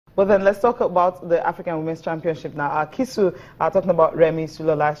But then let's talk about the African Women's Championship now. Kisu, talking about Remy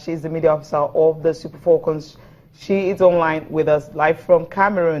Sulola. She's the media officer of the Super Falcons. She is online with us live from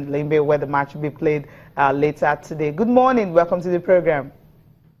Cameroon, Limbe, where the match will be played later today. Good morning. Welcome to the program.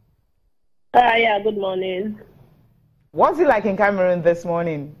 Yeah, good morning. What's it like in Cameroon this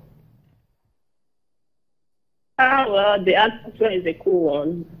morning? Well, the atmosphere is a cool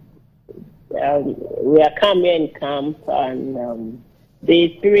one. We are calm here in camp, and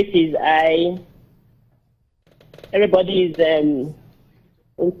the spirit is high. Everybody is in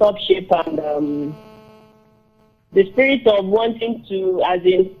top shape, and the spirit of wanting to, as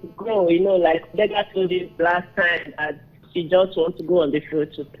in, grow. You know, like Dega told us last time that she just wants to go on the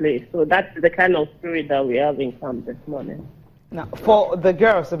field to play. So that's the kind of spirit that we have in camp this morning. Now, for the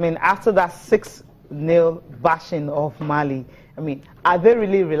girls, I mean, after that 6-0 bashing of Mali, I mean, are they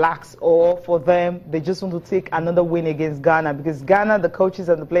really relaxed, or for them, they just want to take another win against Ghana? Because Ghana, the coaches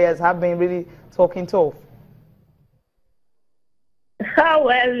and the players have been really talking tough.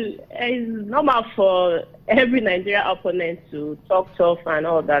 Well, it's normal for every Nigerian opponent to talk tough and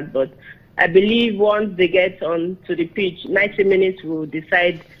all that, but I believe once they get onto the pitch, 90 minutes will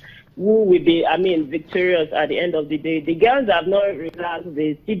decide who will be, victorious at the end of the day. The girls have not relaxed.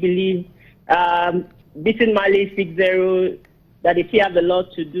 They still believe beating Mali 6-0, that they still have a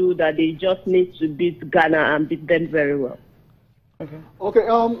lot to do, that they just need to beat Ghana and beat them very well. Okay,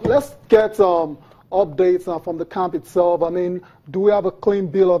 let's get updates from the camp itself. I mean, do we have a clean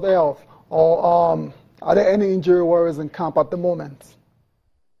bill of health, or are there any injury worries in camp at the moment?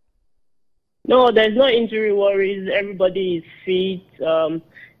 No, there's no injury worries. Everybody is fit.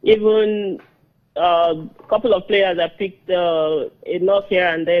 Even a couple of players that picked a knock here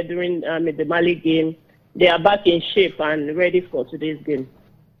and there during the Mali game. They are back in shape and ready for today's game.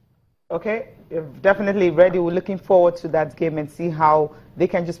 Okay, you're definitely ready. We're looking forward to that game and see how they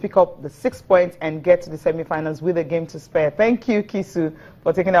can just pick up the 6 points and get to the semi-finals with a game to spare. Thank you, Kisu,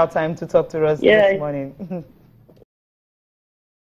 for taking our time to talk to us this morning.